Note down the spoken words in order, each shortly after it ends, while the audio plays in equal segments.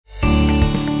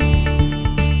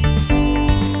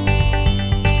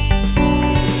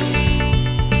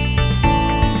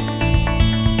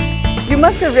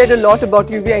must have read a lot about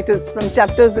uveitis from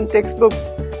chapters in textbooks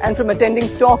and from attending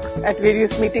talks at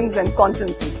various meetings and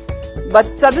conferences. But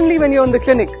suddenly when you're in the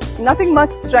clinic, nothing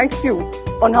much strikes you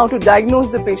on how to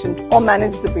diagnose the patient or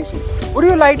manage the patient. Would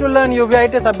you like to learn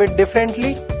uveitis a bit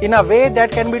differently, in a way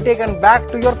that can be taken back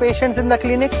to your patients in the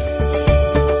clinics?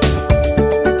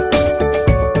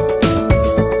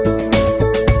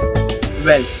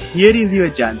 Well, here is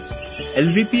your chance.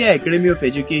 LVPEI Academy of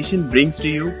Education brings to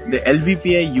you the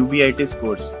LVPEI Uveitis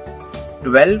Course.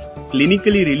 12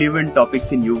 clinically relevant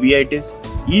topics in uveitis,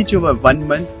 each over 1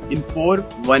 month in 4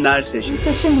 one-hour sessions.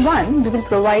 In session 1, we will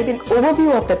provide an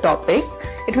overview of the topic.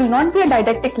 It will not be a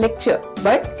didactic lecture,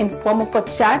 but in form of a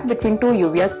chat between two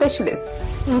uvea specialists.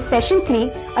 In session 3,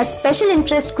 a special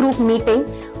interest group meeting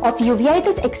of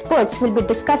uveitis experts will be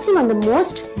discussing on the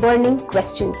most burning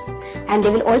questions, and they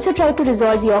will also try to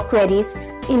resolve your queries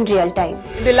in real time.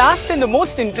 In the last and the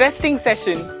most interesting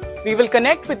session, we will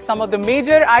connect with some of the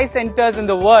major eye centers in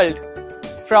the world,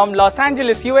 from Los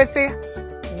Angeles, USA,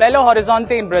 Belo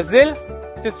Horizonte in Brazil,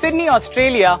 to Sydney,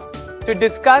 Australia, to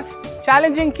discuss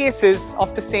challenging cases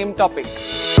of the same topic.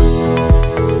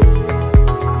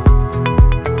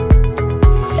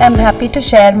 I'm happy to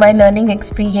share my learning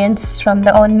experience from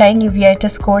the online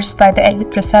Uveitis course by the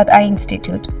LVPEI Eye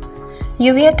Institute.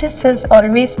 Uveitis has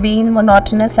always been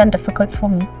monotonous and difficult for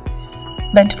me.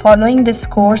 But following this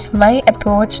course, my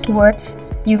approach towards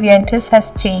uveitis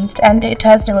has changed and it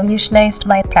has revolutionized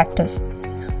my practice.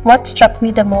 What struck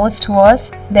me the most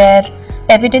was their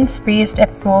evidence-based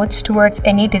approach towards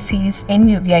any disease in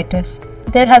uveitis.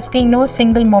 There has been no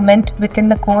single moment within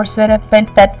the course where I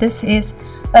felt that this is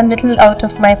a little out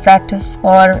of my practice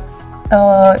or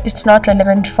it's not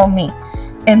relevant for me.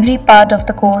 Every part of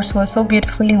the course was so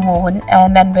beautifully woven,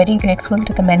 and I'm very grateful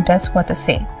to the mentors for the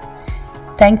same.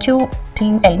 Thank you,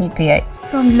 Team LVPEI.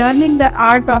 From learning the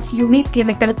art of unique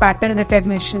clinical pattern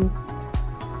recognition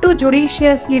to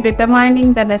judiciously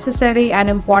determining the necessary and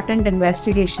important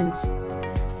investigations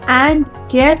and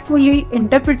carefully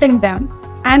interpreting them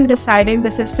and deciding the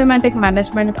systematic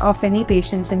management of any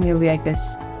patients in uveitis.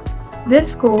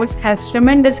 This course has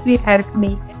tremendously helped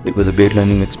me. It was a great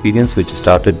learning experience which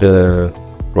started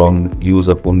from use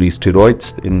of only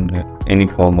steroids in any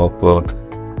form of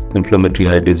inflammatory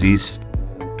eye disease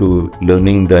to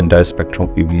learning the entire spectrum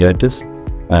of uveitis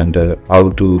and how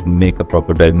to make a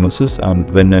proper diagnosis and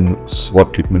when and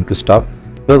what treatment to start.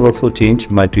 That also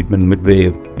changed my treatment midway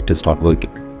if it is not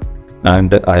working.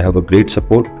 And I have a great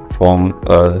support from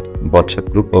a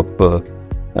WhatsApp group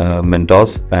of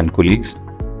mentors and colleagues.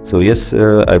 So yes,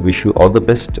 I wish you all the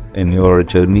best in your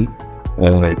journey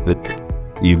with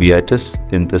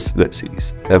uveitis in this web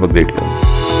series. Have a great one.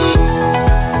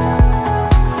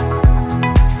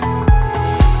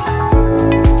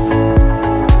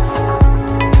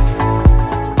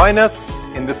 Join us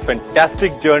in this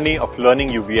fantastic journey of learning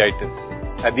uveitis.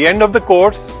 At the end of the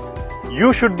course,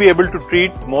 you should be able to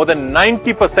treat more than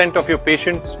 90% of your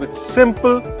patients with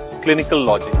simple clinical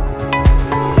logic.